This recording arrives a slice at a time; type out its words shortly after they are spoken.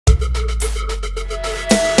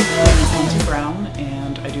Brown,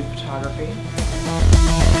 and I do photography.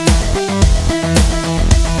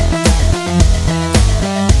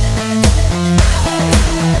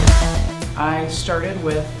 I started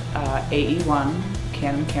with AE1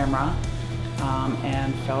 Canon camera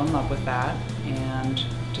and fell in love with that, and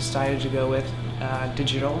decided to go with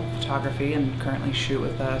digital photography, and currently shoot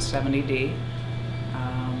with a 70D,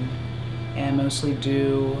 and mostly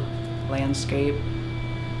do landscape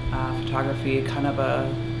photography, kind of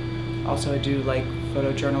also I do like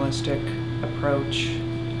photojournalistic approach,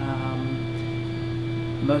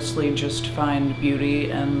 mostly just find beauty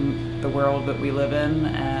in the world that we live in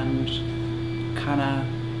and kind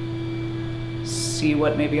of see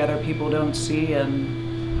what maybe other people don't see,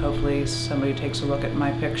 and hopefully somebody takes a look at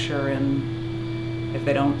my picture, and if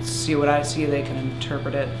they don't see what I see, they can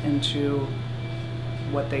interpret it into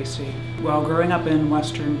what they see. Well, growing up in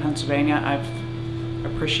Western Pennsylvania, I've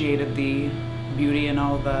appreciated the beauty in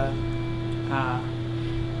all the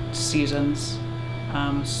seasons.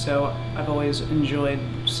 So I've always enjoyed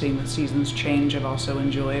seeing the seasons change. I've also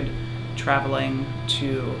enjoyed traveling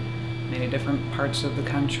to many different parts of the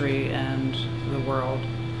country and the world.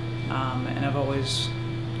 And I've always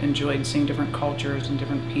enjoyed seeing different cultures and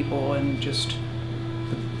different people, and just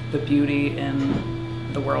the beauty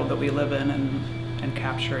in the world that we live in, and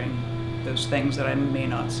capturing those things that I may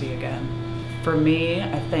not see again. For me,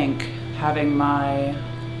 I think having my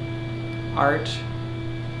art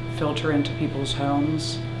filter into people's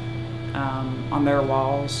homes, on their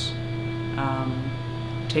walls,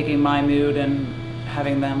 taking my mood and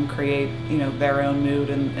having them create, their own mood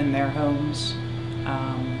in their homes.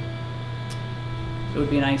 It would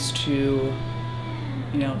be nice to,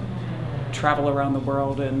 travel around the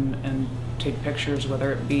world and take pictures,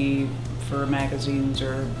 whether it be for magazines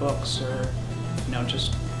or books, or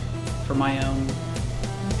just for my own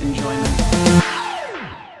enjoyment.